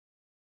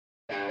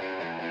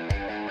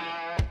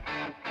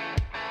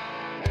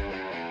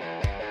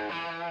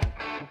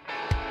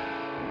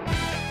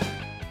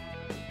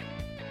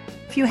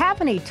If you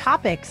have any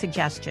topic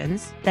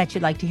suggestions that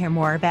you'd like to hear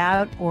more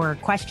about or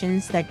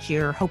questions that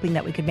you're hoping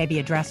that we could maybe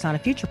address on a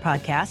future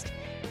podcast,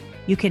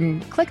 you can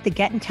click the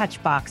Get in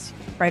Touch box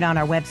right on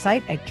our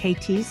website at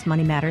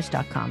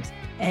ktsmoneymatters.com.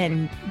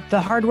 And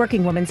The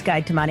Hardworking Woman's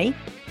Guide to Money,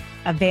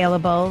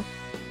 available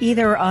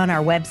either on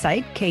our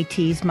website,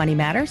 KT's Money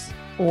Matters,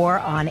 or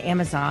on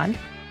Amazon,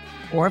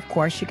 or of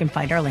course, you can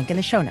find our link in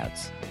the show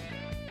notes.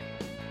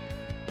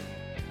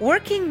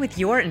 Working with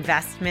your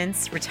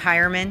investments,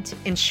 retirement,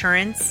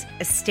 insurance,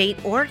 estate,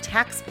 or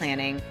tax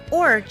planning,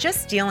 or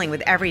just dealing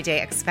with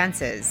everyday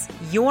expenses,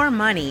 your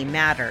money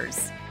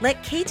matters.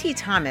 Let KT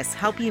Thomas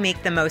help you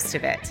make the most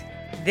of it.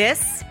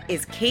 This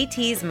is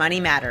KT's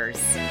Money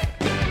Matters.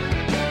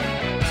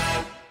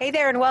 Hey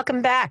there and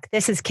welcome back.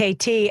 This is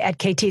KT at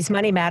KT's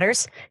Money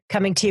Matters,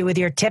 coming to you with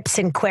your tips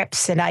and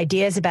quips and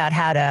ideas about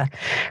how to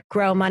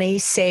grow money,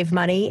 save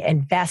money,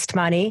 invest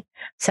money,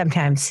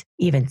 sometimes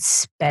even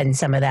spend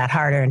some of that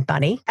hard-earned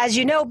money. As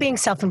you know, being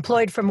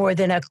self-employed for more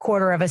than a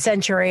quarter of a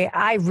century,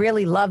 I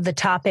really love the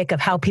topic of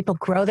how people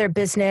grow their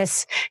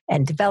business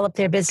and develop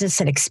their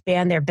business and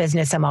expand their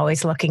business. I'm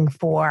always looking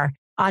for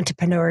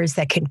entrepreneurs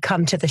that can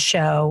come to the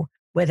show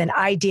with an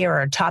idea or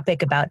a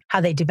topic about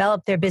how they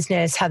develop their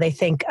business, how they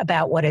think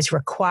about what is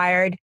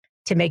required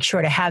to make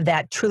sure to have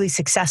that truly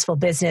successful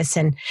business.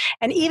 And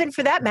even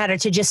for that matter,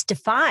 to just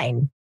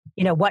define,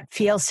 what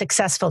feels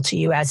successful to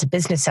you as a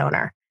business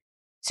owner.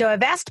 So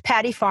I've asked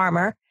Patty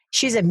Farmer.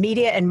 She's a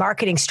media and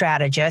marketing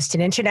strategist,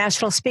 an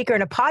international speaker,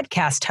 and a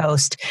podcast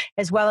host,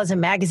 as well as a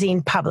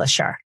magazine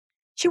publisher.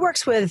 She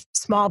works with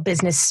small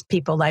business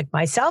people like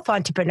myself,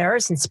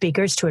 entrepreneurs and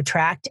speakers, to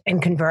attract and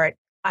convert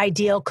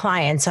ideal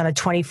clients on a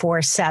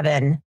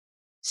 24/7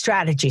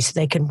 strategy so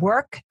they can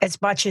work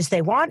as much as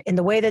they want in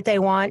the way that they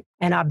want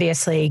and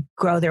obviously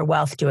grow their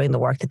wealth doing the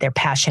work that they're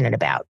passionate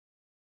about.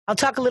 I'll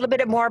talk a little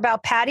bit more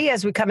about Patty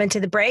as we come into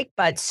the break,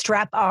 but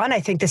strap on.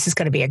 I think this is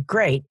going to be a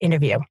great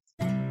interview.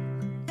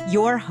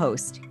 Your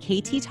host,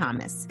 KT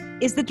Thomas,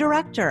 is the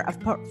Director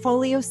of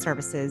Portfolio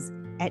Services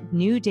at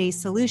New Day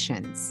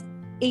Solutions,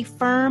 a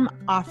firm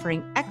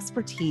offering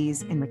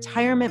expertise in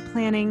retirement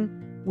planning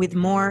with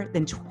more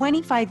than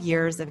 25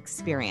 years of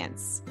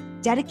experience,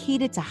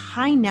 dedicated to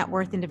high net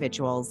worth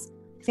individuals,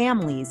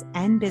 families,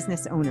 and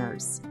business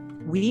owners.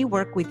 We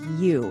work with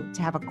you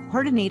to have a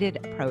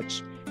coordinated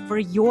approach for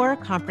your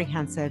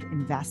comprehensive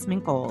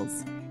investment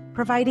goals,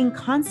 providing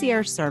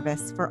concierge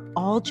service for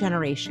all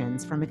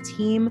generations from a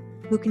team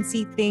who can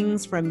see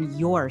things from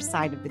your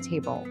side of the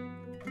table.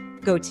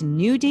 Go to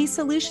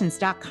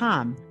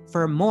newdaysolutions.com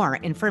for more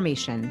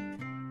information.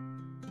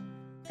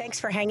 Thanks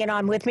for hanging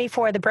on with me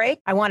for the break.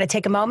 I want to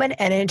take a moment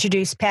and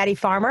introduce Patty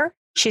Farmer.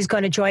 She's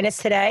going to join us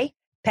today.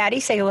 Patty,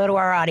 say hello to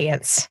our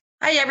audience.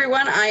 Hi,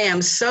 everyone. I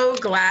am so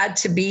glad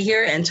to be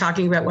here and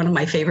talking about one of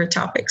my favorite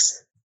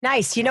topics.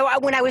 Nice.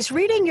 When I was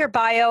reading your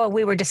bio and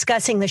we were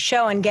discussing the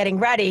show and getting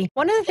ready,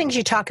 one of the things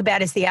you talk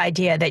about is the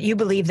idea that you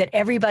believe that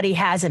everybody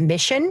has a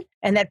mission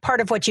and that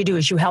part of what you do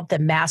is you help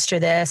them master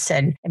this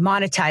and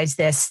monetize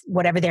this,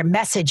 whatever their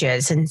message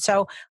is. And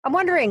so I'm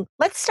wondering,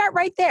 let's start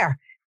right there.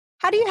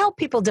 How do you help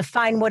people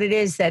define what it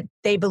is that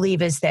they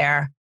believe is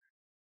their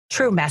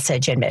true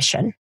message and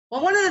mission?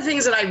 Well, one of the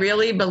things that I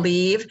really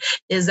believe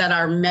is that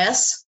our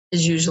mess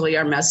is usually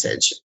our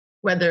message,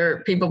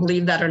 whether people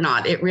believe that or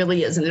not. It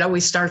really is. And it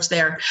always starts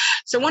there.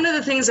 So one of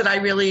the things that I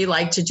really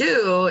like to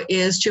do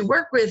is to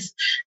work with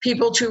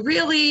people to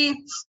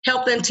really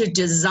help them to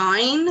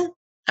design.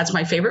 That's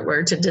my favorite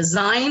word, to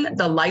design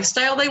the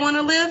lifestyle they want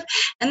to live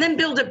and then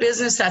build a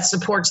business that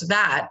supports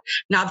that,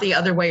 not the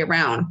other way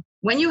around.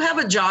 When you have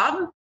a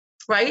job,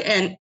 right?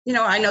 And,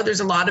 I know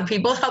there's a lot of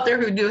people out there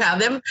who do have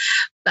them.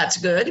 That's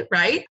good,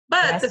 right?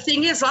 But yes. The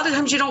thing is, a lot of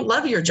times you don't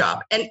love your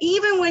job. And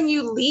even when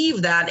you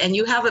leave that and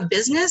you have a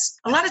business,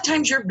 a lot of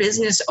times your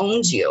business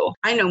owns you.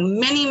 I know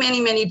many, many,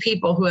 many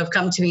people who have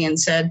come to me and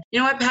said, you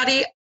know what,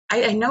 Patty,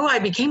 I know I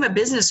became a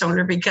business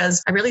owner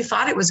because I really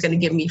thought it was going to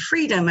give me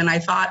freedom. And I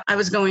thought I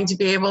was going to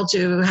be able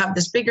to have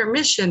this bigger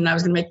mission. And I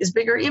was going to make this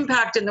bigger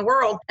impact in the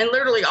world. And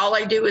literally all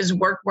I do is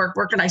work.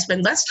 And I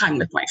spend less time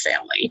with my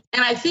family.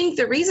 And I think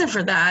the reason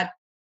for that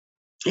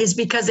is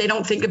because they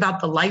don't think about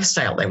the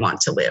lifestyle they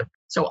want to live.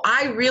 So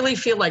I really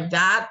feel like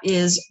that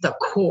is the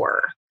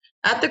core.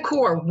 At the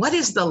core, what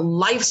is the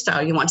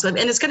lifestyle you want to live?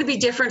 And it's going to be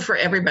different for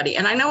everybody.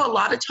 And I know a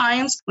lot of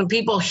times when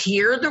people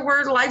hear the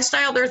word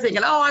lifestyle, they're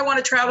thinking, oh, I want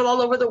to travel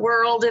all over the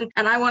world and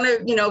I want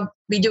to,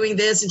 be doing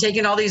this and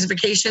taking all these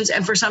vacations.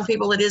 And for some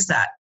people, it is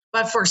that.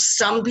 But for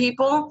some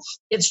people,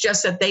 it's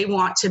just that they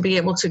want to be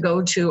able to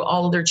go to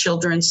all of their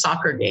children's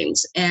soccer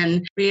games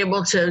and be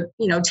able to,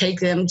 take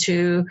them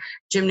to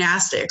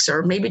gymnastics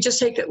or maybe just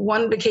take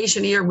one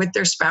vacation a year with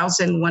their spouse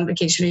and one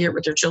vacation a year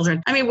with their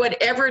children. I mean,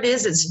 whatever it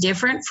is, it's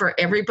different for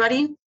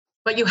everybody.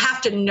 But you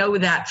have to know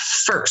that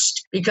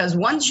first, because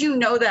once you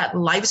know that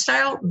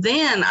lifestyle,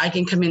 then I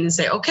can come in and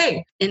say,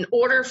 okay, in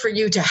order for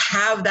you to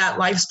have that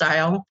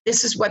lifestyle,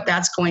 this is what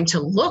that's going to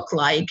look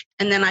like.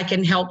 And then I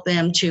can help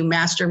them to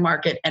master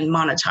market and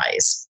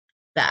monetize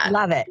that.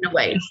 Love it. In a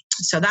way.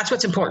 So that's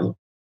what's important.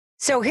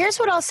 So here's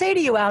what I'll say to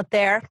you out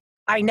there.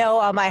 I know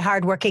all my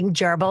hardworking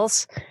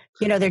gerbils,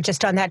 they're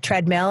just on that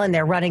treadmill and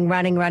they're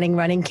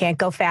running, can't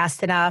go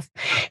fast enough,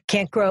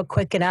 can't grow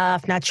quick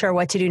enough, not sure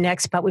what to do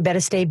next, but we better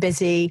stay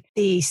busy.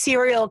 The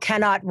serial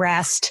cannot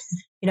rest.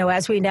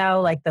 As we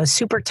know, like those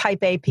super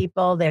type A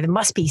people, there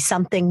must be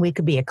something we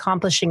could be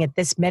accomplishing at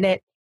this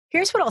minute.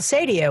 Here's what I'll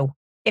say to you.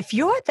 If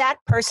you're that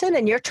person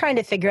and you're trying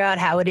to figure out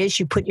how it is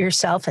you put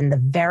yourself in the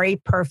very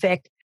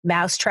perfect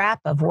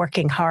mousetrap of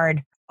working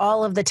hard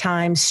all of the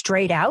time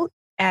straight out,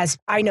 as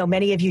I know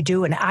many of you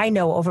do, and I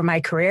know over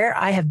my career,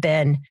 I have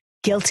been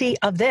guilty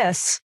of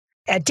this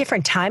at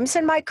different times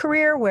in my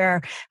career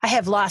where I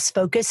have lost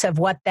focus of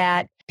what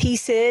that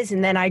piece is.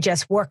 And then I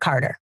just work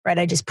harder, right?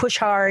 I just push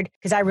hard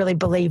because I really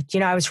believed,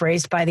 I was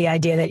raised by the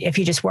idea that if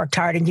you just worked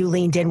hard and you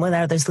leaned in when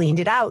others leaned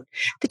it out,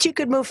 that you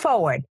could move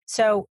forward.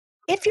 So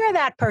if you're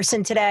that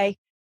person today,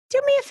 do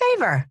me a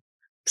favor.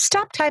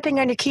 Stop typing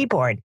on your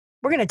keyboard.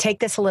 We're going to take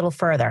this a little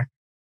further.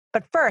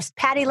 But first,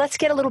 Patty, let's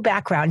get a little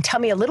background. Tell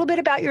me a little bit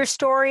about your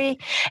story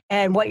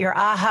and what your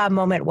aha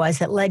moment was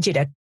that led you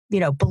to,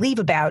 believe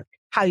about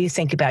how you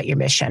think about your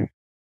mission.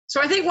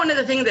 So I think one of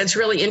the things that's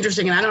really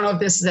interesting, and I don't know if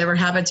this has ever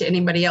happened to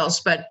anybody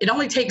else, but it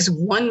only takes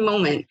one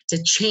moment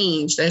to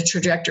change the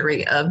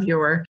trajectory of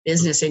your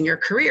business and your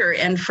career.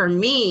 And for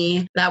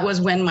me, that was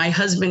when my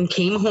husband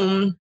came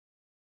home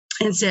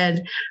and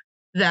said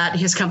that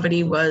his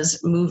company was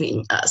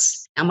moving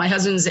us. Now, my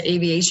husband's an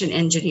aviation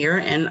engineer,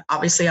 and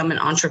obviously I'm an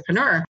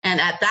entrepreneur.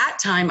 And at that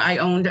time, I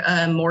owned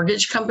a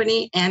mortgage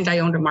company and I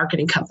owned a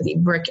marketing company,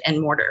 brick and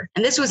mortar.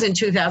 And this was in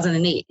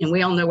 2008. And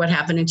we all know what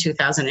happened in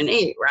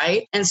 2008,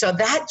 right? And so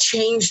that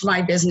changed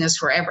my business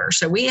forever.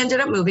 So we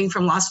ended up moving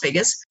from Las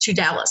Vegas to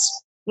Dallas.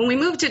 When we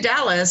moved to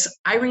Dallas,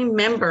 I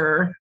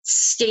remember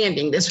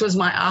standing, this was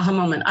my aha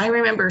moment. I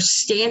remember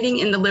standing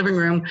in the living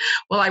room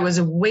while I was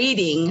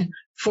waiting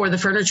for the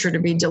furniture to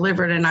be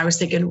delivered. And I was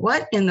thinking,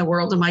 what in the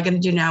world am I going to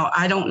do now?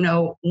 I don't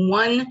know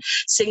one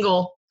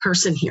single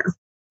person here.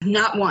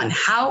 Not one.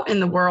 How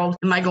in the world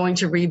am I going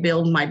to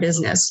rebuild my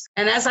business?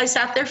 And as I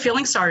sat there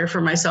feeling sorry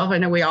for myself, I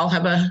know we all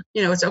have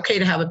it's okay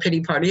to have a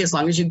pity party as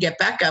long as you get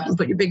back up and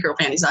put your big girl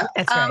panties on.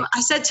 That's right.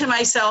 I said to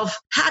myself,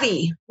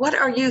 Patty, what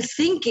are you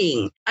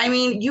thinking? I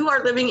mean, you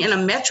are living in a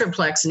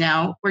metroplex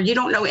now where you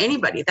don't know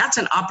anybody. That's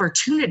an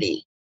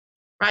opportunity,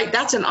 right?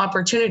 That's an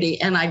opportunity.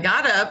 And I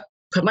got up,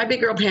 put my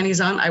big girl panties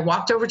on. I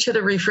walked over to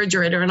the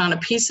refrigerator and on a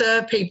piece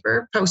of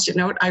paper, Post-it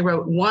note, I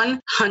wrote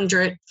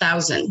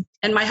 100,000.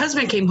 And my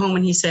husband came home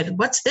and he said,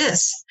 what's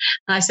this?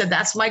 And I said,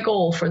 that's my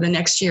goal for the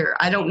next year.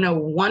 I don't know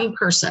one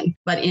person,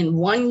 but in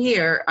 1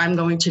 year, I'm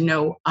going to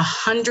know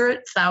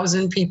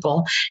 100,000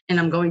 people and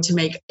I'm going to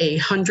make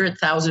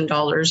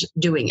 $100,000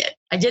 doing it.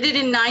 I did it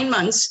in 9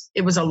 months.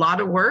 It was a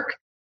lot of work,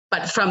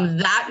 but from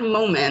that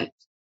moment,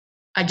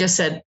 I just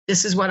said,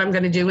 this is what I'm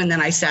going to do. And then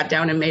I sat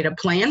down and made a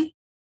plan.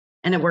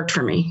 And it worked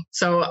for me.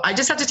 So I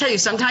just have to tell you,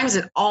 sometimes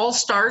it all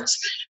starts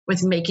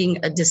with making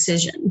a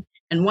decision.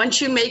 And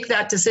once you make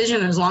that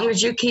decision, as long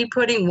as you keep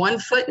putting one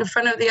foot in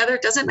front of the other,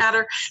 it doesn't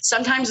matter.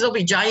 Sometimes there'll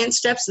be giant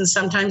steps and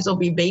sometimes there'll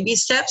be baby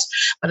steps.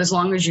 But as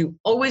long as you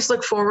always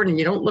look forward and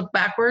you don't look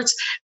backwards,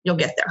 you'll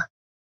get there.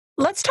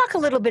 Let's talk a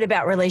little bit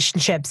about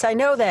relationships. I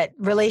know that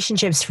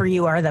relationships for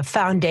you are the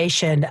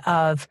foundation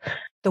of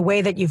the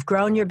way that you've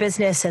grown your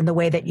business and the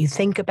way that you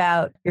think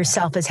about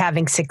yourself as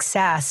having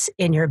success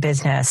in your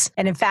business.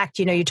 And in fact,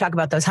 you talk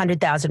about those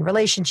 100,000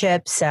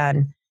 relationships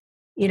and,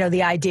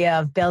 the idea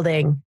of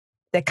building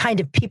the kind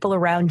of people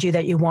around you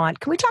that you want.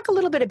 Can we talk a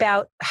little bit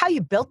about how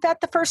you built that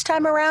the first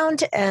time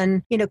around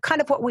and, kind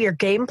of what your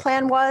game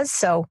plan was?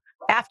 So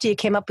after you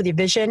came up with your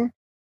vision,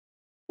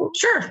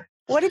 Sure.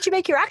 What did you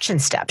make your action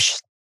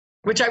steps?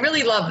 Which I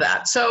really love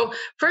that. So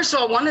first of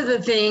all, one of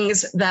the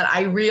things that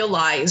I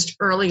realized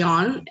early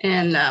on,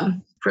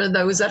 and for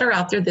those that are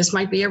out there, this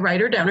might be a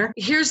writer downer.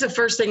 Here's the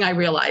first thing I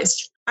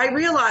realized. I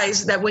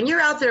realized that when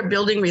you're out there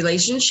building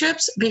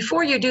relationships,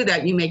 before you do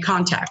that, you make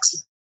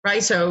contacts,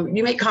 right? So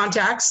you make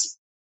contacts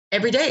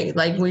every day,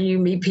 like when you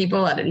meet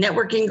people at a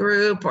networking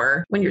group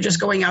or when you're just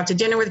going out to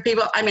dinner with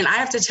people. I mean, I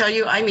have to tell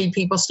you, I meet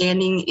people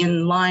standing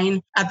in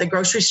line at the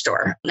grocery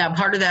store. Now,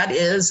 part of that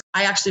is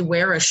I actually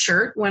wear a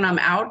shirt when I'm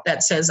out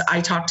that says,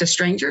 I talk to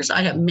strangers.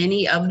 I have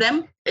many of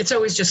them. It's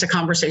always just a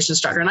conversation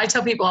starter. And I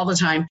tell people all the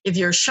time, if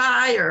you're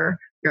shy or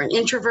you're an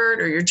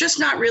introvert or you're just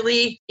not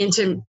really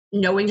into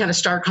knowing how to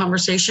start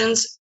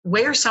conversations,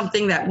 wear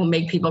something that will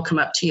make people come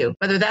up to you,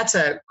 whether that's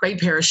a great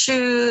pair of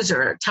shoes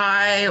or a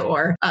tie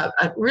or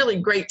a really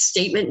great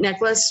statement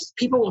necklace.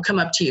 People will come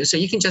up to you. So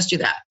you can just do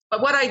that.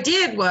 But what I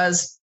did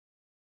was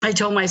I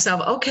told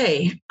myself,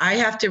 okay, I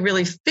have to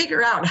really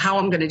figure out how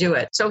I'm going to do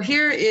it. So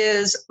here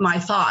is my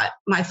thought.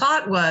 My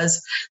thought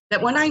was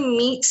that when I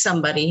meet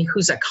somebody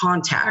who's a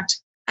contact,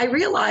 I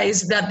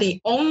realized that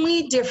the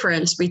only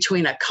difference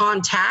between a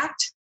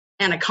contact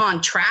and a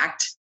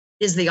contract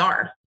is the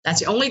R.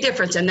 That's the only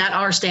difference. And that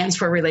R stands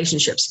for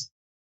relationships.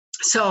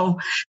 So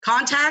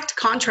contract,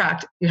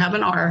 you have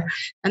an R,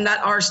 and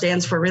that R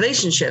stands for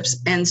relationships.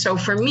 And so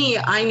for me,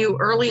 I knew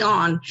early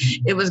on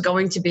it was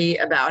going to be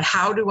about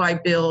how do I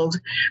build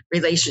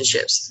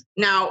relationships.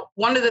 Now,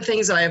 one of the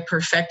things that I have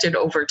perfected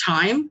over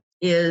time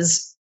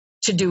is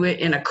to do it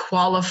in a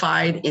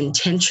qualified,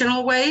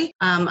 intentional way.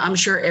 I'm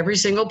sure every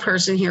single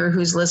person here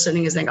who's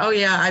listening is thinking, oh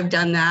yeah, I've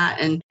done that.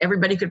 And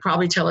everybody could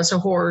probably tell us a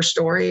horror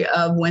story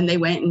of when they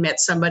went and met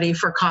somebody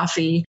for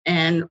coffee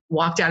and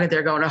walked out of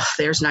there going, oh,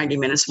 there's 90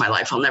 minutes of my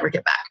life. I'll never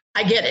get back.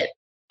 I get it.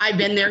 I've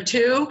been there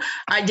too.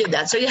 I did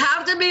that. So you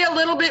have to be a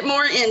little bit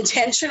more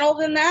intentional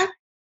than that.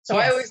 So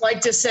yes. I always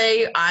like to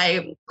say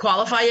I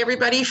qualify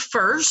everybody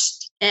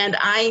first, and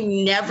I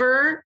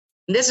never,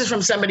 this is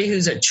from somebody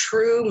who's a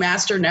true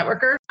master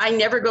networker, I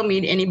never go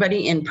meet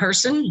anybody in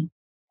person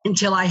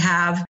until I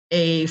have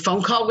a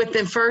phone call with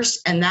them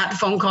first. And that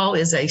phone call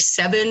is a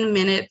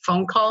 7-minute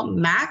phone call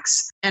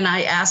max. And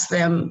I ask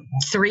them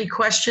 3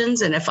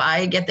 questions. And if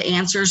I get the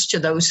answers to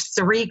those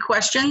 3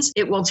 questions,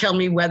 it will tell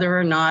me whether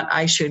or not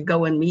I should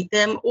go and meet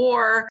them.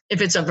 Or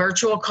if it's a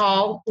virtual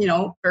call,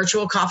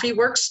 virtual coffee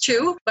works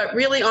too. But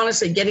really,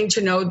 honestly, getting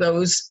to know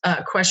those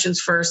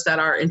questions first that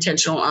are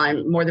intentional.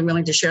 I'm more than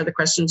willing to share the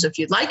questions if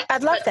you'd like.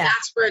 I'd love that.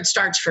 That's where it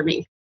starts for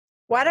me.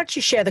 Why don't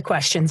you share the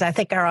questions? I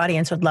think our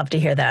audience would love to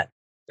hear that.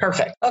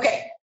 Perfect.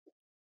 Okay.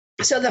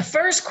 So the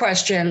first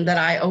question that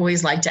I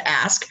always like to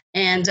ask,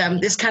 and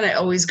this kind of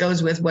always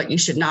goes with what you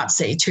should not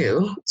say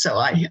too. So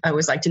I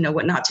always like to know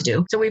what not to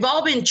do. So we've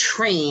all been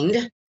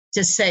trained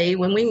to say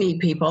when we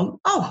meet people,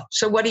 oh,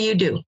 so what do you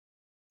do?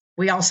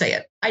 We all say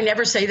it. I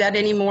never say that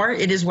anymore.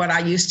 It is what I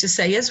used to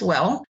say as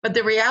well. But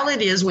the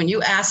reality is when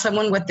you ask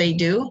someone what they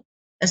do,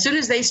 as soon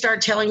as they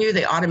start telling you,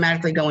 they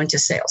automatically go into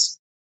sales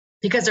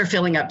because they're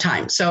filling up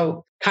time.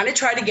 So kind of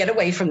try to get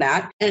away from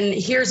that. And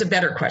here's a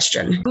better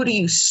question. Who do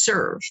you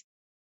serve?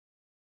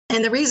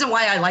 And the reason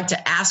why I like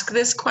to ask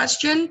this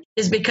question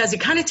is because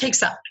it kind of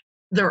takes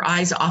their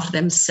eyes off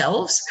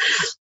themselves.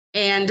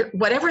 And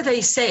whatever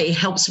they say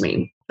helps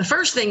me. The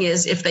first thing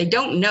is if they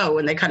don't know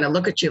and they kind of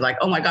look at you like,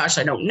 oh my gosh,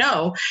 I don't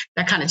know,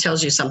 that kind of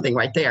tells you something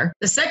right there.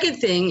 The second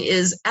thing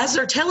is as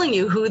they're telling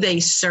you who they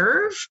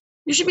serve,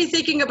 you should be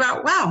thinking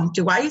about, wow,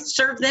 do I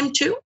serve them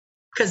too?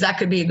 Because that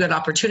could be a good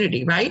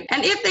opportunity, right?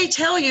 And if they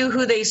tell you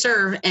who they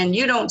serve and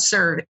you don't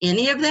serve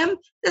any of them,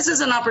 this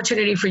is an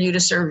opportunity for you to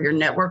serve your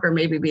network or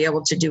maybe be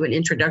able to do an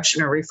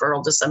introduction or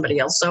referral to somebody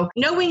else. So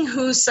knowing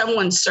who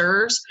someone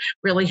serves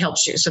really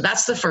helps you. So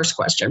that's the first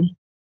question.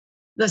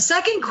 The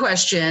second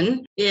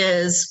question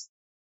is,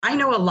 I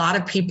know a lot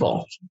of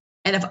people,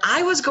 and if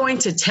I was going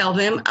to tell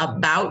them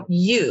about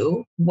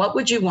you, what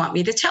would you want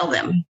me to tell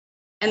them?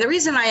 And the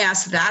reason I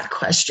ask that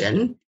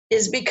question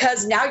is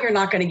because now you're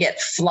not going to get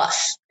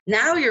fluff.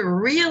 Now you're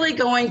really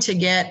going to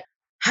get,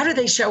 how do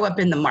they show up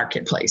in the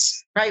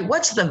marketplace, right?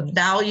 What's the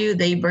value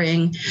they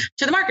bring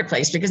to the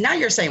marketplace? Because now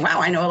you're saying, wow,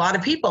 I know a lot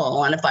of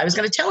people. And if I was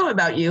going to tell them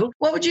about you,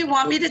 what would you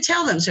want me to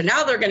tell them? So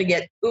now they're going to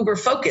get uber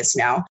focused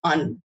now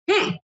on,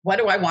 what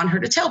do I want her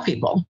to tell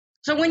people?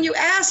 So when you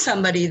ask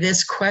somebody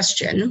this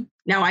question,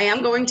 now I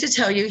am going to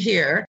tell you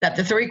here that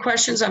the 3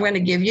 questions I'm going to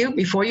give you,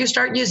 before you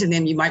start using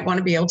them, you might want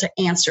to be able to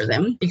answer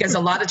them because a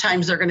lot of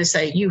times they're going to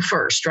say you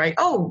first, right?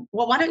 Oh,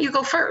 well, why don't you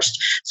go first?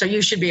 So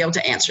you should be able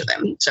to answer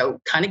them. So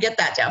kind of get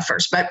that down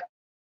first. But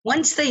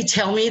once they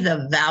tell me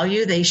the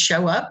value they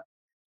show up,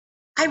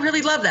 I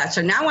really love that.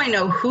 So now I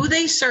know who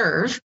they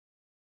serve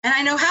and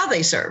I know how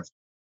they serve,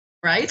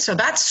 right? So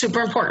that's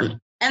super important.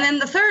 And then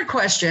the third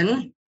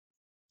question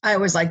I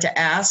always like to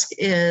ask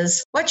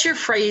is, what's your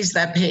phrase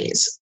that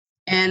pays?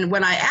 And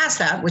when I ask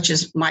that, which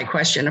is my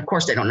question, of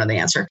course, they don't know the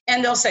answer.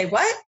 And they'll say,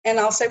 what? And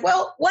I'll say,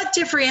 well, what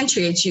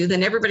differentiates you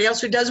than everybody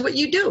else who does what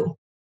you do,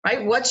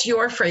 right? What's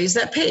your phrase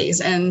that pays?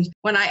 And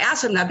when I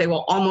ask them that, they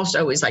will almost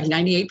always, like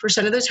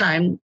 98% of the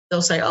time,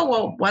 they'll say, oh,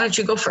 well, why don't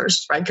you go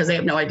first, right? Because they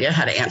have no idea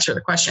how to answer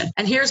the question.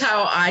 And here's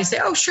how I say,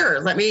 oh,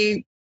 sure, let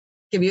me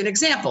give you an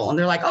example. And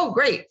they're like, oh,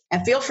 great.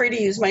 And feel free to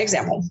use my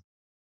example.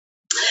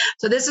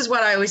 So this is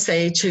what I always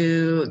say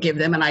to give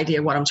them an idea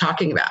of what I'm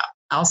talking about.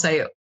 I'll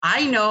say,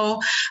 I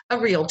know a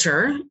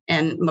realtor,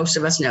 and most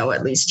of us know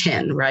at least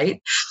 10, right?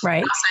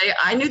 Right. I'll say,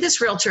 I knew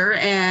this realtor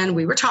and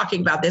we were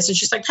talking about this. And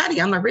she's like, Patty,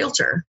 I'm a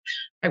realtor.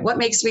 Like, what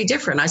makes me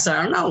different? I said,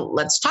 I don't know.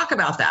 Let's talk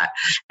about that.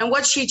 And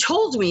what she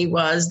told me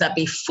was that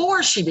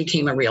before she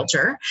became a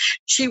realtor,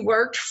 she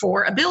worked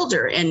for a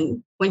builder.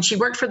 And when she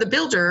worked for the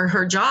builder,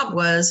 her job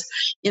was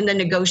in the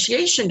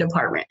negotiation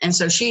department. And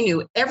so she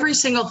knew every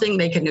single thing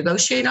they could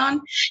negotiate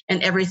on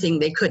and everything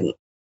they couldn't.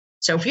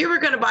 So if you were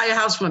going to buy a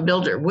house from a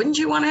builder, wouldn't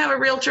you want to have a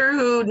realtor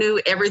who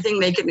knew everything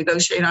they could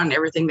negotiate on and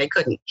everything they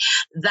couldn't?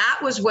 That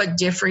was what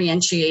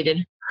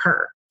differentiated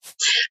her.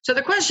 So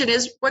the question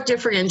is, what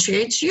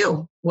differentiates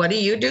you? What do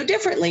you do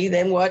differently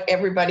than what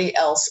everybody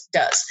else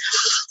does?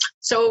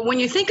 So when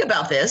you think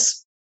about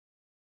this,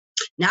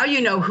 now you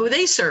know who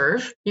they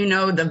serve, you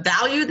know the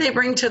value they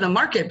bring to the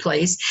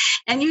marketplace,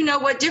 and you know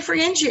what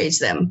differentiates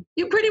them.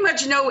 You pretty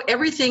much know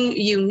everything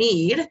you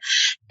need.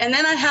 And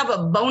then I have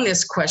a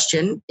bonus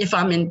question if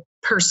I'm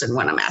person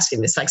when I'm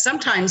asking this. Like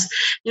sometimes,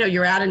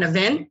 you're at an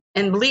event,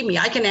 and believe me,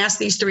 I can ask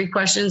these 3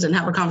 questions and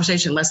have a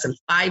conversation in less than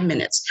 5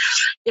 minutes.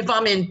 If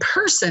I'm in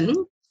person,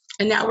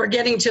 and now we're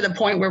getting to the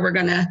point where we're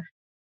going to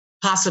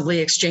possibly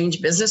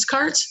exchange business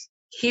cards,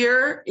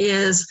 here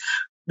is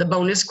the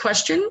bonus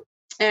question.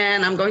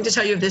 And I'm going to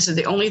tell you, if this is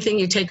the only thing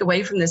you take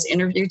away from this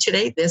interview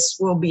today, this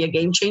will be a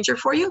game changer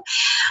for you.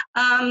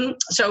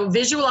 So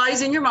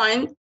visualize in your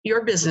mind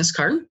your business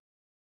card,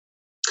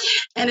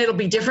 and it'll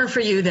be different for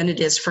you than it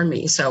is for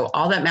me. So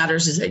all that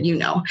matters is that you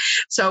know.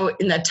 So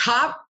in the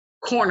top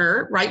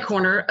corner, right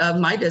corner of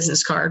my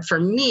business card, for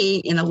me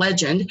in a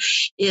legend,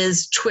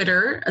 is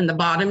Twitter, and the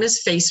bottom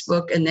is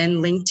Facebook, and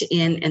then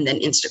LinkedIn, and then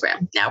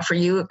Instagram. Now for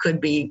you, it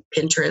could be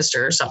Pinterest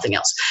or something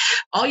else.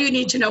 All you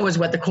need to know is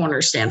what the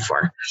corners stand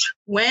for.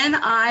 When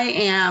I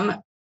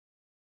am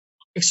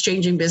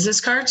exchanging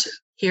business cards,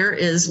 here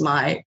is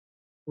my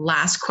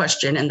last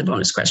question and the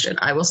bonus question.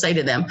 I will say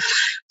to them,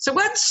 so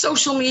what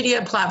social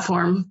media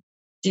platform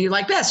do you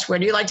like best? Where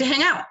do you like to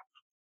hang out?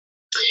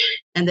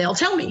 And they'll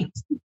tell me.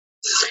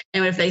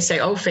 And if they say,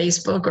 oh,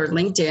 Facebook or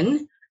LinkedIn,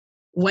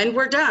 when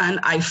we're done,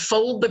 I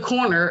fold the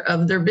corner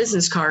of their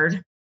business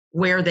card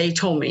where they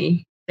told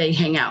me they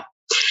hang out.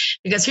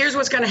 Because here's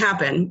what's going to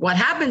happen. What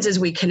happens is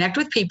we connect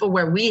with people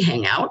where we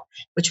hang out,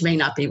 which may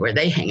not be where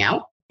they hang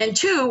out. And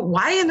 2,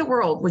 why in the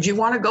world would you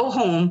want to go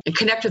home and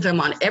connect with them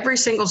on every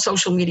single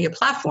social media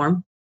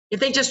platform if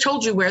they just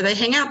told you where they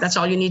hang out? That's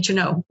all you need to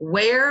know.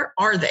 Where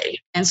are they?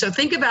 And so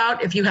think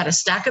about if you had a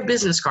stack of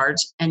business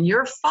cards and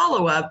your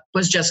follow-up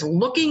was just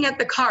looking at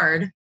the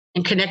card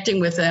and connecting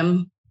with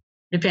them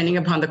depending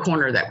upon the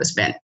corner that was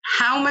bent.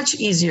 How much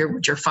easier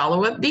would your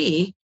follow-up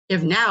be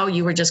if now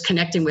you were just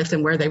connecting with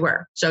them where they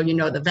were? So you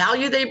know the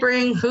value they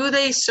bring, who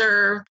they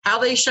serve, how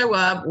they show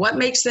up, what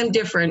makes them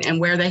different, and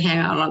where they hang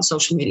out on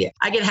social media.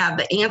 I could have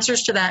the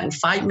answers to that in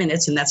 5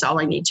 minutes, and that's all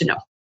I need to know.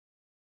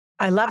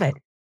 I love it.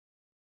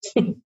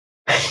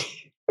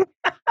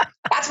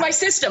 That's my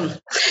system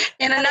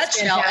in a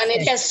nutshell. Fantastic.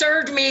 And it has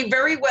served me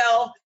very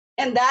well.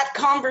 And that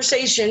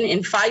conversation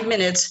in 5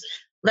 minutes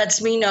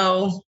lets me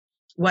know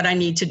what I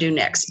need to do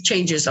next. It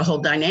changes the whole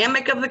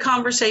dynamic of the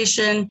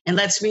conversation and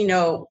lets me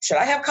know, should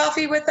I have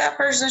coffee with that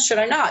person? Should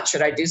I not?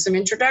 Should I do some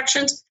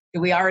introductions?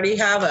 Do we already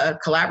have a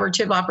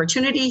collaborative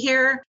opportunity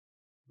here?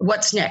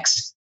 What's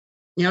next?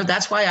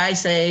 That's why I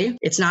say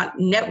it's not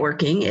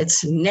networking,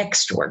 it's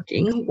next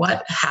working.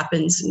 What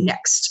happens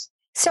next?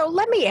 So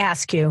let me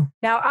ask you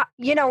now,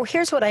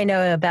 here's what I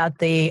know about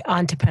the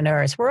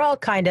entrepreneurs. We're all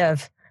kind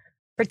of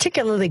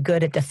particularly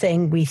good at the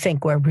thing we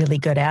think we're really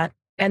good at.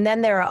 And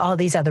then there are all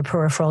these other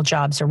peripheral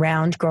jobs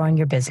around growing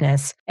your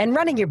business and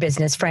running your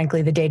business,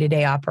 frankly, the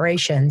day-to-day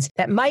operations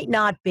that might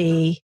not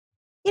be,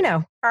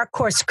 our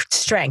core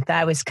strength.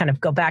 I always kind of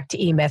go back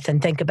to E-Myth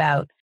and think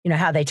about,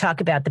 how they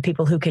talk about the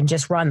people who can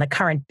just run the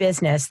current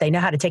business. They know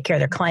how to take care of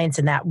their clients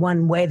in that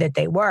one way that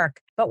they work.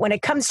 But when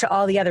it comes to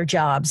all the other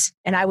jobs,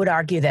 and I would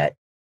argue that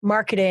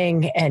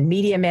marketing and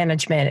media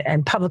management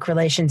and public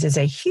relations is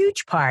a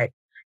huge part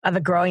of a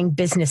growing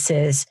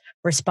business's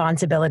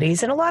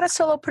responsibilities. And a lot of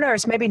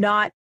solopreneurs, maybe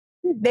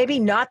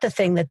not the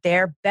thing that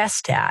they're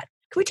best at.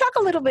 Can we talk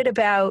a little bit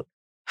about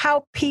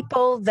how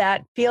people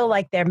that feel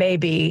like they're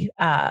maybe,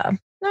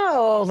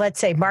 let's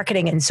say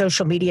marketing and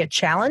social media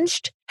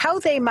challenged, how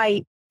they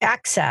might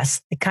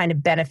access the kind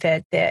of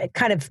benefit, the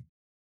kind of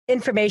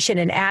information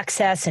and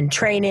access and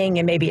training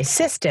and maybe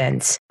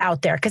assistance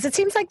out there? Because it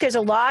seems like there's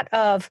a lot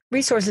of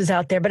resources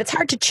out there, but it's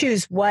hard to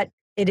choose what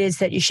it is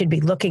that you should be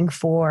looking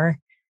for.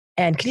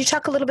 And can you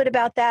talk a little bit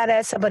about that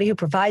as somebody who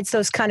provides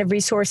those kind of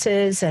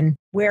resources and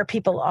where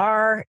people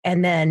are,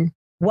 and then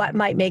what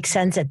might make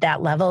sense at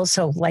that level?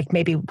 So like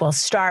maybe we'll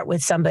start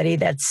with somebody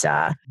that's,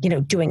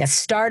 doing a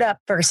startup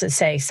versus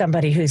say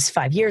somebody who's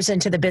 5 years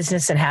into the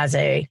business and has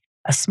a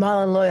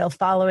small and loyal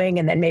following,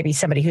 and then maybe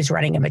somebody who's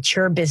running a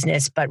mature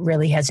business but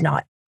really has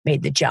not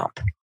made the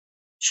jump.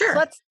 Sure.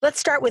 So let's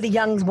start with the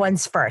young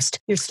ones first.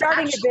 You're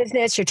starting your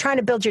business, you're trying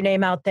to build your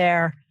name out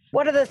there.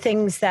 What are the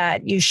things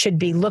that you should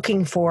be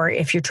looking for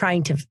if you're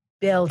trying to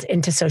build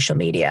into social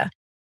media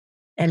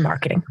and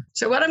marketing?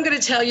 So what I'm going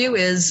to tell you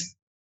is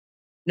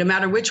no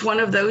matter which one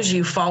of those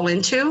you fall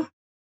into,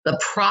 the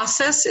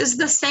process is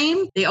the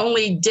same. The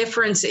only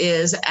difference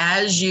is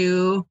as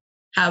you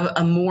have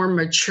a more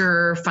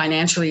mature,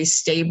 financially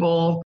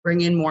stable,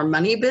 bring in more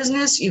money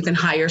business, you can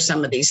hire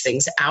some of these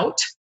things out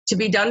to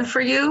be done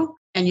for you.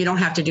 And you don't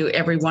have to do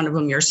every one of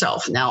them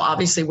yourself. Now,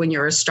 obviously, when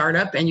you're a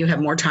startup and you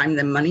have more time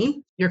than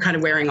money, you're kind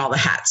of wearing all the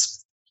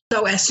hats.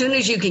 So as soon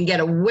as you can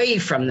get away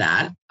from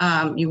that,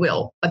 you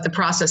will. But the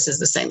process is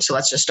the same. So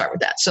let's just start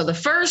with that. So the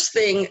first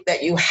thing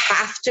that you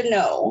have to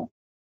know,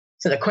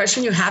 so the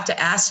question you have to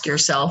ask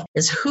yourself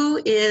is,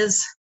 who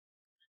is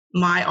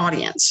my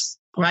audience?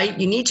 Right?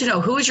 You need to know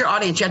who is your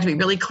audience. You have to be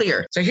really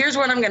clear. So here's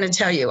what I'm going to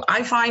tell you.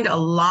 I find a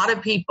lot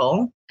of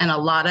people and a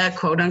lot of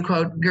quote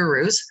unquote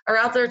gurus are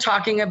out there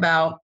talking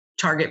about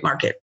target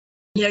market.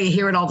 You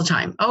hear it all the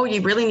time. Oh,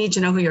 you really need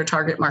to know who your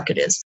target market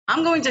is.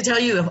 I'm going to tell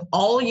you, if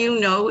all you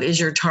know is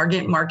your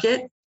target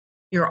market,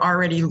 you're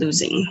already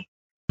losing.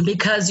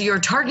 because your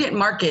target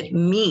market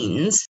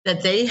means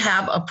that they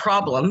have a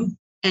problem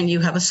and you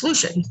have a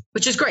solution,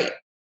 which is great.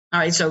 All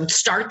right, so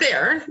start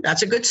there.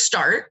 That's a good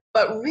start.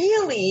 But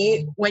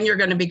really, when you're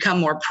going to become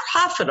more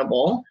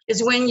profitable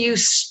is when you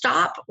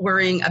stop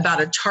worrying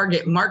about a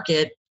target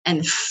market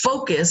and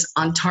focus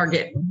on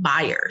target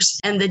buyers.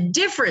 And the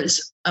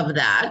difference of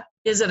that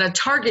is that a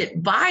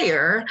target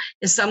buyer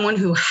is someone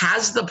who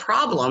has the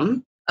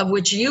problem of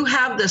which you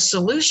have the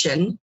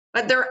solution,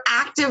 but they're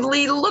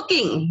actively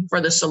looking for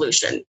the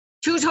solution.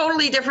 Two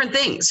totally different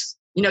things.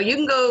 You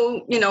can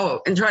go,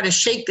 and try to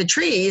shake the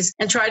trees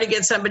and try to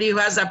get somebody who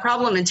has that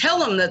problem and tell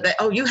them that,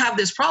 oh, you have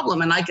this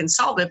problem and I can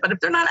solve it. But if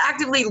they're not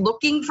actively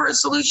looking for a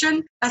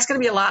solution, that's going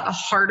to be a lot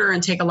harder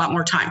and take a lot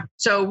more time.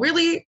 So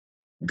really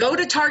go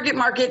to target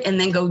market and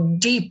then go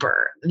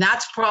deeper. And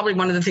that's probably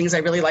one of the things I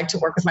really like to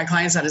work with my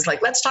clients on is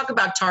like, let's talk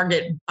about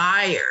target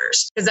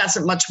buyers, because that's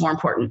much more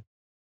important.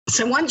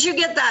 So once you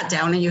get that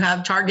down and you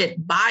have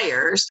target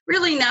buyers,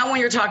 really now when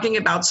you're talking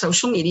about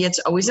social media, it's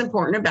always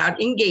important about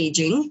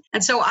engaging.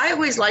 And so I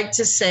always like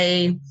to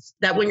say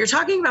that when you're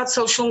talking about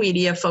social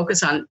media,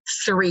 focus on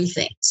three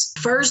things.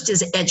 First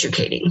is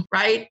educating,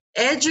 right?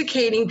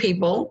 Educating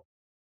people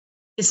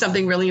is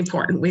something really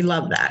important. We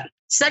love that.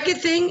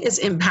 Second thing is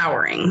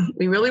empowering.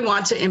 We really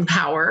want to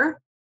empower.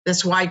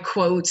 That's why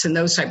quotes and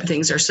those type of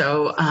things are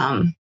so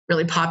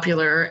really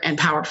popular and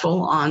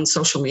powerful on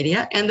social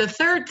media. And the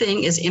third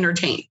thing is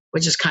entertain,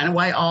 which is kind of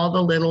why all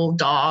the little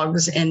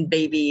dogs and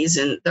babies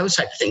and those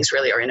type of things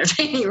really are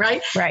entertaining,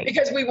 right? Right.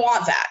 Because we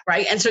want that,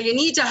 right? And so you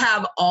need to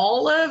have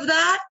all of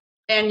that,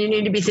 and you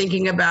need to be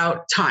thinking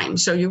about time.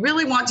 So you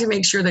really want to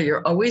make sure that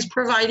you're always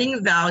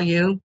providing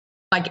value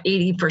like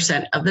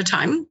 80% of the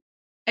time.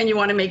 And you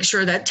want to make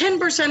sure that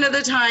 10% of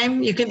the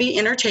time you can be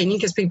entertaining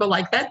because people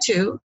like that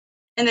too.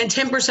 And then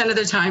 10% of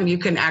the time you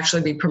can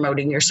actually be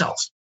promoting yourself,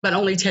 but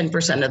only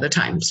 10% of the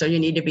time. So you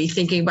need to be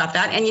thinking about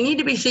that. And you need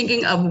to be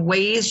thinking of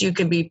ways you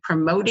can be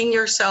promoting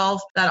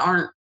yourself that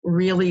aren't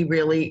really,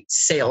 really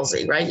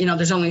salesy, right?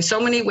 There's only so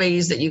many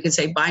ways that you can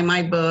say, buy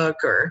my book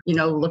or,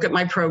 look at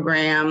my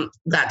program,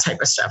 that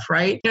type of stuff,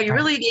 right? You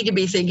really need to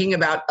be thinking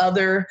about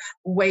other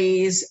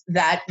ways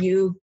that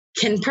you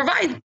can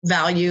provide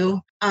value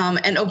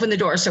and open the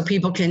door so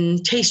people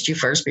can taste you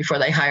first before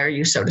they hire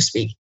you, so to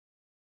speak.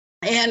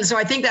 And so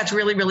I think that's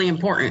really, really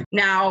important.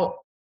 Now,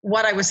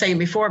 what I was saying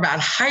before about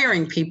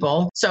hiring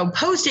people. So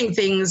posting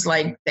things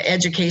like the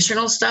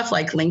educational stuff,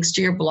 like links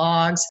to your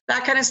blogs,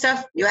 that kind of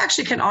stuff, you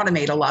actually can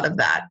automate a lot of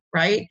that,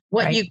 right?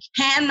 What you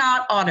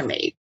cannot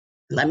automate,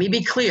 let me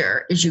be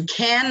clear, is you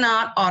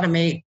cannot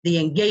automate the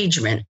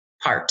engagement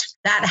part.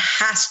 That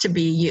has to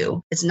be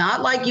you. It's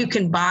not like you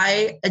can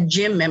buy a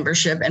gym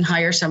membership and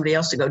hire somebody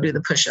else to go do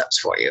the push-ups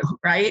for you,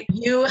 right?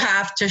 You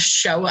have to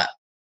show up.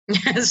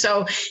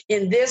 So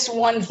in this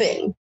one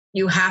thing,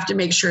 you have to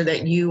make sure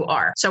that you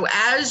are. So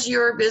as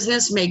your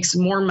business makes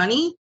more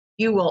money,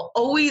 you will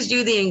always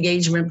do the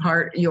engagement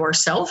part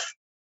yourself,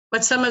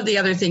 but some of the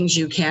other things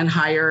you can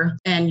hire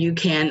and you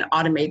can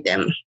automate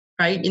them,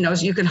 right?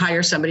 You can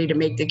hire somebody to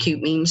make the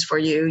cute memes for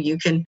you. You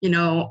can,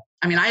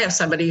 I have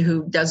somebody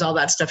who does all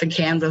that stuff in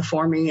Canva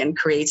for me and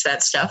creates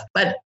that stuff.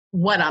 But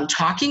what I'm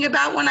talking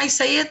about when I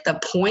say it, the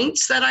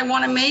points that I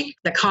want to make,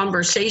 the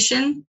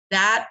conversation,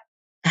 that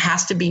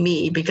has to be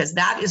me, because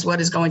that is what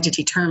is going to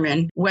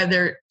determine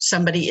whether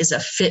somebody is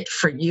a fit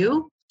for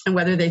you and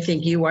whether they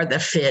think you are the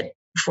fit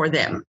for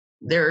them.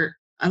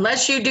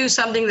 Unless you do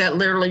something that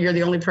literally you're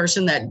the only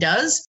person that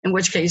does, in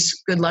which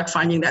case, good luck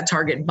finding that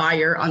target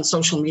buyer on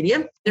social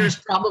media. There's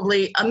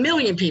probably a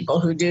million people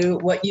who do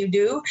what you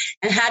do.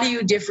 And how do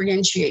you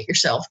differentiate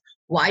yourself?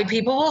 Why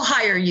people will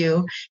hire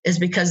you is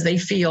because they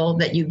feel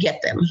that you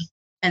get them.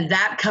 And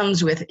that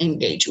comes with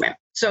engagement.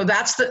 So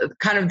that's the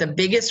kind of the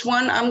biggest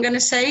one I'm going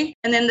to say.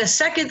 And then the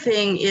second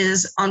thing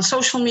is on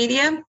social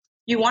media,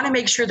 you want to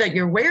make sure that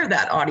you're where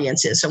that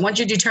audience is. So once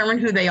you determine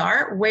who they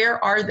are,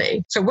 where are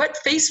they? So what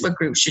Facebook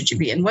group should you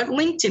be in? What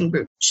LinkedIn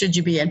group should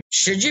you be in?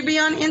 Should you be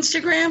on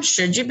Instagram?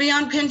 Should you be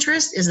on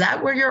Pinterest? Is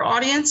that where your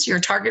audience, your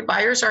target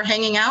buyers are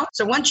hanging out?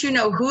 So once you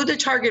know who the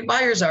target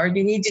buyers are,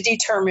 you need to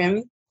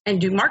determine and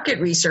do market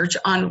research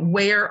on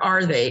where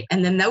are they.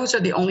 And then those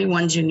are the only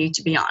ones you need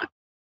to be on.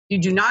 You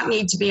do not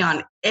need to be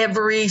on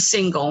every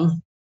single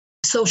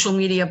social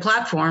media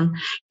platform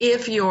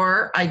if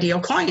your ideal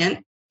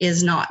client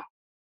is not.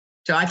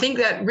 So I think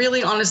that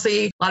really,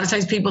 honestly, a lot of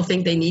times people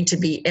think they need to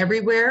be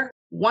everywhere.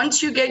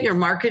 Once you get your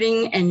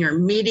marketing and your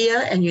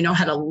media and you know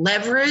how to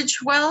leverage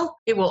well,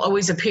 it will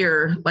always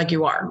appear like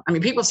you are. I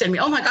mean, people say to me,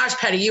 oh my gosh,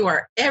 Patty, you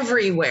are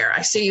everywhere.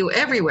 I see you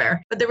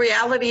everywhere. But the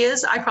reality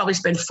is I probably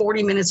spend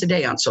 40 minutes a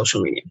day on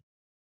social media.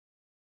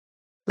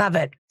 Love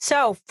it.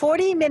 So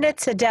 40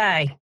 minutes a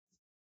day.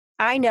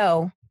 I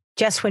know,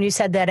 just when you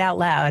said that out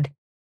loud,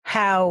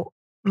 how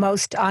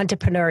most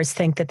entrepreneurs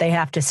think that they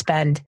have to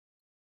spend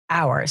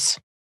hours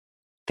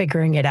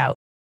figuring it out.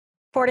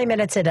 40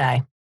 minutes a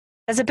day.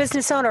 As a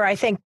business owner, I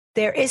think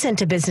there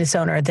isn't a business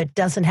owner that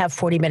doesn't have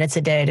 40 minutes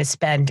a day to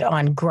spend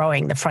on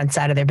growing the front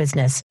side of their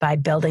business by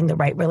building the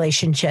right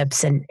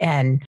relationships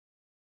and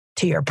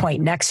to your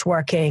point, next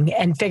working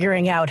and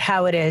figuring out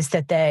how it is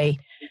that they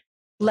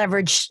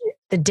leverage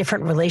the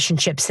different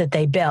relationships that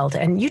they build.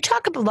 And you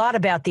talk a lot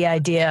about the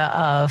idea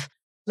of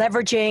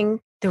leveraging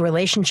the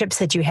relationships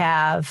that you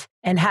have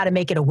and how to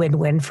make it a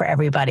win-win for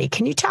everybody.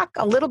 Can you talk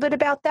a little bit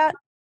about that?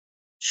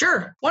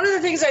 Sure. One of the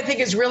things I think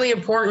is really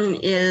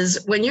important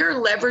is when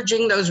you're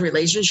leveraging those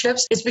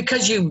relationships, it's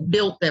because you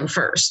built them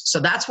first. So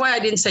that's why I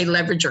didn't say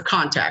leverage your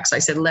contacts. I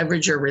said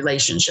leverage your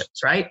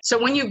relationships, right?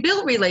 So when you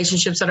build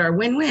relationships that are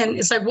win-win,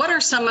 it's like, what are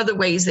some of the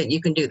ways that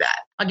you can do that?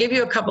 I'll give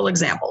you a couple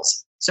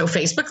examples. So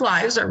Facebook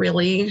Lives are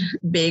really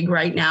big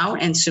right now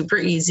and super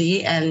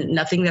easy and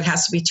nothing that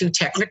has to be too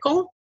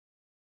technical.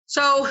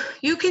 So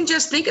you can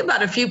just think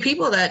about a few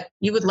people that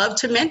you would love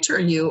to mentor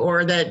you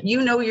or that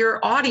you know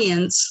your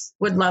audience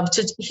would love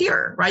to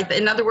hear, right?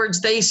 In other words,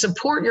 they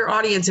support your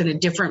audience in a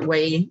different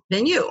way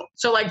than you.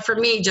 So like for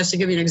me, just to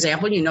give you an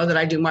example, you know that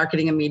I do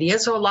marketing and media.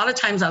 So a lot of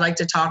times I like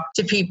to talk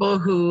to people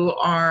who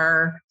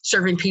are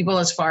serving people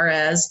as far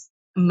as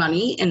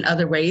money in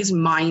other ways,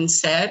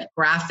 mindset,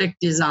 graphic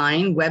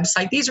design,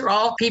 website. These are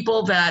all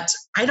people that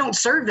I don't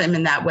serve them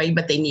in that way,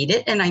 but they need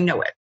it and I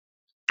know it.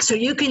 So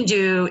you can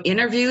do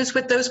interviews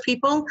with those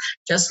people,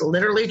 just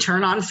literally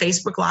turn on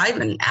Facebook Live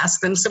and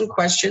ask them some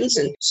questions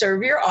and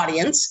serve your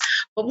audience.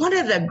 But one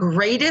of the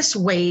greatest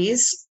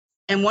ways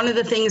and one of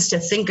the things to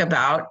think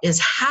about is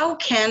how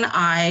can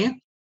I,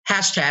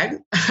 hashtag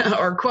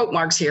or quote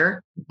marks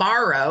here,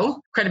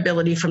 borrow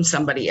credibility from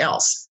somebody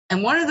else.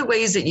 And one of the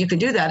ways that you can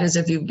do that is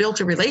if you've built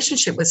a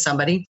relationship with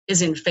somebody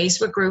is in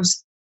Facebook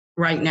groups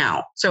right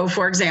now. So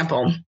for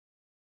example,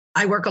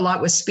 I work a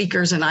lot with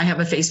speakers and I have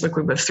a Facebook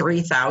group of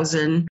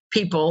 3,000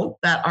 people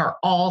that are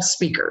all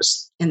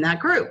speakers in that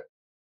group.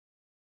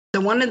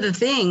 So one of the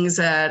things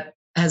that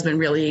has been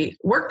really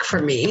work for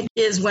me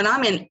is when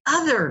I'm in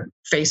other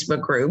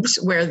Facebook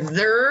groups where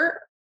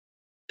their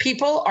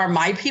people are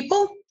my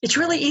people, it's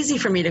really easy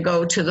for me to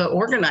go to the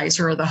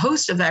organizer or the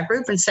host of that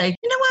group and say,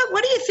 you know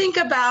what do you think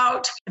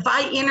about if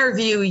I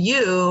interview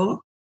you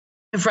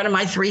in front of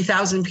my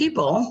 3,000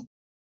 people?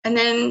 And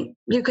then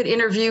you could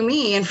interview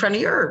me in front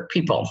of your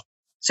people.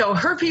 So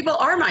her people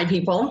are my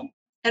people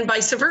and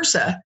vice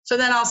versa. So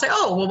then I'll say,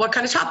 oh, well, what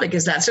kind of topic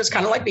is that? So it's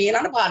kind of like being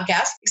on a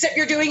podcast, except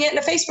you're doing it in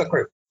a Facebook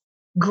group.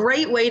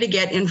 Great way to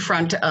get in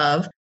front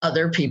of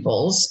other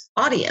people's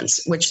audience,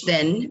 which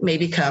then may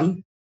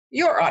become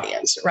your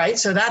audience, right?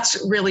 So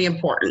that's really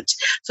important.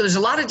 So there's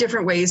a lot of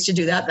different ways to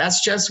do that.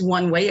 That's just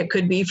one way. It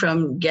could be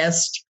from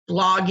guest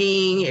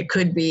blogging. It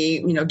could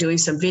be, doing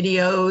some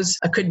videos.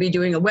 It could be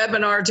doing a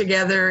webinar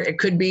together. It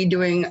could be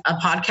doing a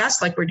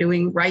podcast like we're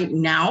doing right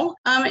now.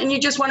 And you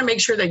just want to make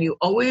sure that you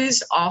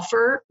always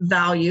offer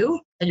value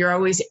and you're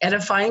always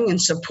edifying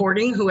and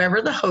supporting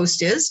whoever the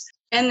host is.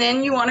 And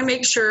then you want to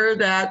make sure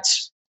that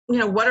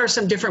what are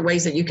some different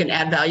ways that you can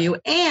add value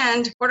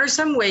and what are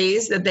some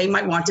ways that they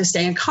might want to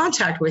stay in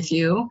contact with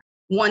you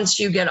once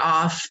you get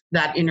off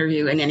that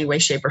interview in any way,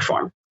 shape, or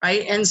form,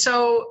 right? And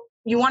so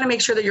you want to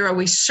make sure that you're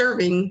always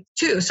serving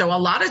too. So a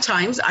lot of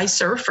times I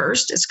serve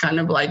first. It's kind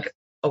of like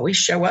always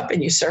show up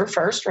and you serve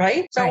first,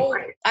 right? So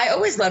right. I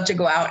always love to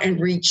go out and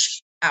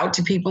reach out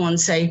to people and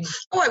say,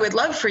 oh, I would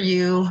love for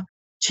you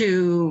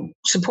to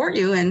support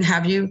you and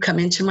have you come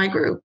into my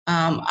group.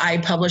 I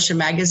publish a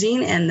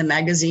magazine and the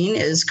magazine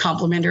is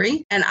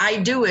complimentary. And I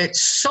do it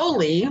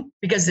solely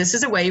because this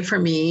is a way for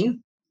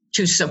me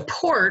to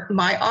support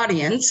my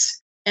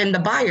audience and the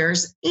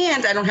buyers,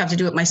 and I don't have to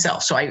do it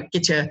myself. So I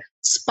get to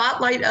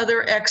spotlight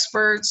other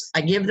experts.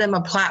 I give them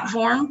a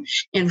platform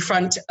in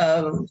front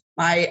of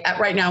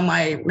right now,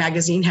 my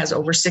magazine has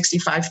over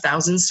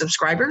 65,000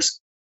 subscribers.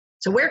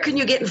 So where can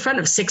you get in front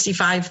of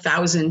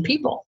 65,000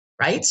 people?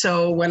 Right.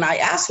 So when I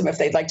ask them if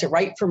they'd like to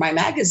write for my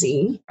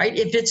magazine, right,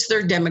 if it's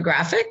their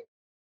demographic,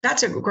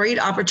 that's a great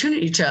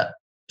opportunity to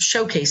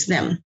showcase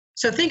them.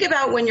 So think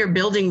about when you're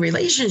building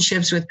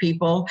relationships with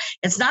people,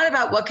 it's not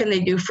about what can they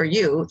do for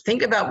you.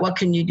 Think about what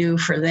can you do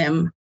for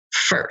them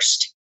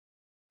first.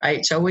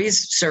 Right. So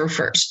always serve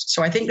first.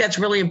 So I think that's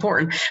really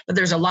important. But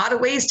there's a lot of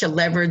ways to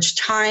leverage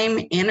time,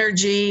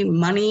 energy,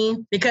 money,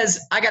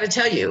 because I got to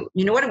tell you,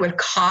 you know what it would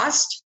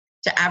cost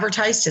to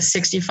advertise to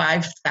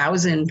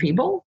 65,000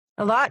 people?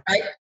 A lot.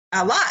 Right?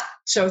 A lot.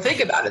 So think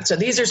about it. So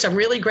these are some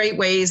really great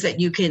ways that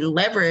you can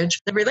leverage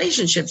the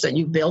relationships that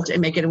you've built and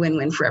make it a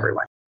win-win for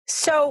everyone.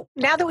 So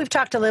now that we've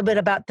talked a little bit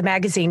about the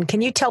magazine, can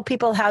you tell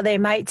people how they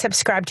might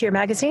subscribe to your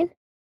magazine?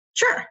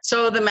 Sure.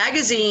 So the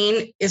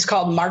magazine is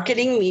called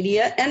Marketing,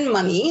 Media, and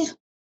Money.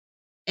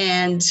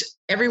 And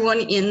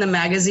everyone in the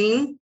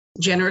magazine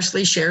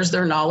generously shares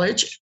their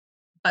knowledge.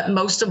 But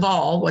most of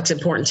all, what's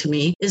important to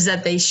me is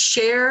that they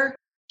share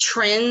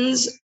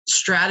trends,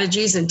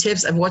 strategies, and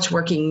tips of what's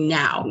working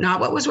now. Not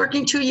what was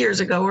working 2 years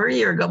ago or a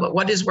year ago, but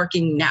what is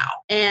working now.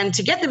 And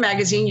to get the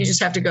magazine, you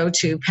just have to go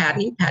to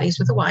Patty's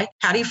with a Y,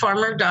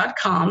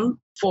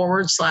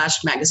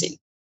 pattyfarmer.com/magazine.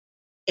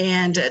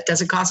 And it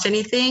doesn't cost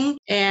anything.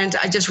 And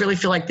I just really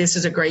feel like this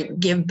is a great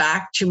give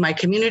back to my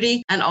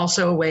community and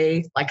also a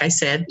way, like I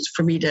said,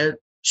 for me to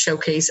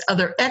showcase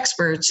other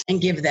experts and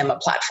give them a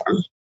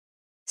platform.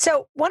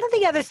 So one of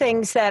the other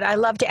things that I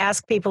love to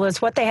ask people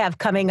is what they have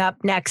coming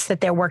up next that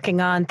they're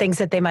working on, things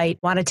that they might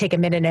want to take a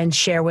minute and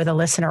share with a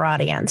listener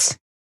audience.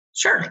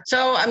 Sure.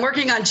 So I'm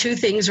working on two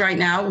things right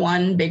now,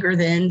 one bigger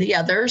than the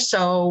other.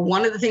 So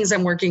one of the things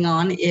I'm working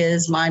on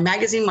is my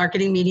magazine,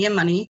 Marketing, Media,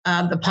 Money,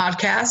 the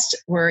podcast.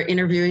 We're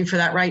interviewing for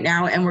that right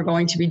now, and we're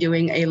going to be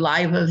doing a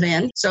live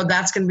event. So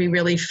that's going to be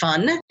really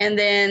fun. And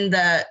then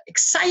the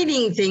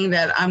exciting thing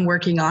that I'm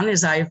working on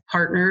is I've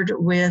partnered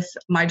with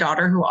my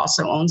daughter, who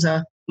also owns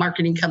a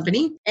marketing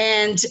company.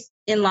 And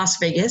in Las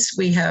Vegas,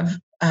 we have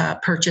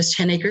purchased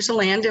 10 acres of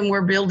land, and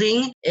we're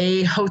building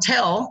a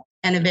hotel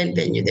and event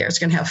venue there. It's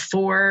going to have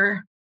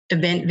 4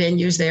 event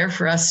venues there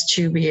for us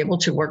to be able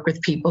to work with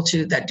people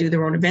that do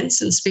their own events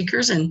and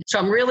speakers. And so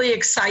I'm really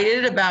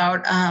excited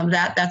about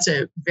that. That's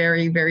a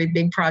very, very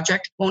big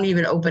project. Won't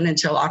even open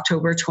until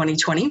October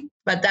 2020,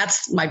 but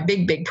that's my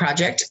big, big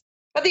project.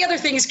 But the other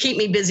things keep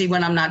me busy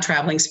when I'm not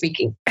traveling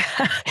speaking.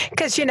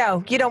 Because, you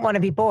don't want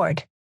to be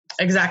bored.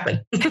 Exactly.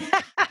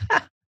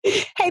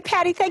 Hey,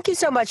 Patty, thank you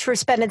so much for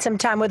spending some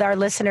time with our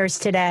listeners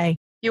today.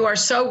 You are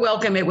so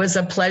welcome. It was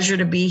a pleasure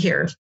to be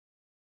here.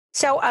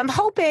 So I'm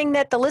hoping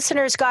that the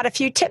listeners got a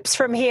few tips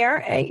from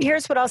here.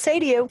 Here's what I'll say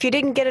to you. If you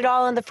didn't get it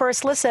all in the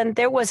first listen,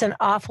 there was an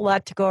awful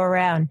lot to go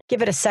around.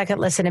 Give it a second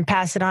listen and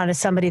pass it on to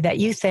somebody that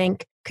you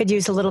think could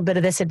use a little bit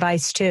of this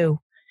advice too.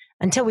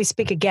 Until we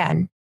speak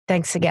again,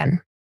 thanks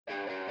again.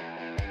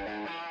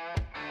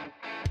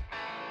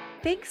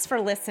 Thanks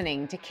for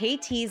listening to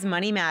KT's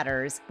Money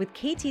Matters with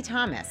KT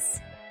Thomas.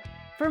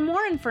 For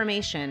more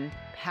information,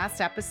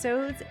 past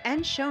episodes,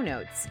 and show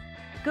notes,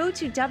 go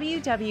to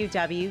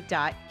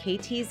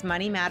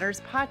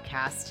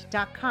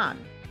www.ktsmoneymatterspodcast.com.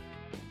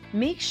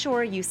 Make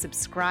sure you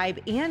subscribe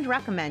and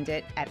recommend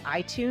it at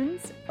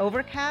iTunes,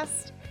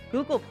 Overcast,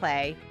 Google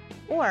Play,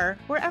 or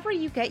wherever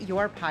you get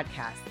your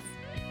podcasts.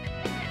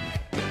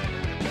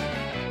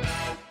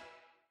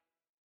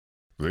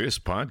 This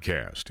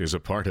podcast is a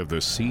part of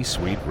the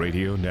C-Suite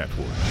Radio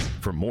Network.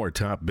 For more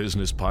top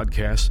business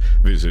podcasts,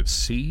 visit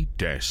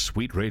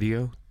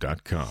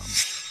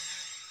c-suiteradio.com.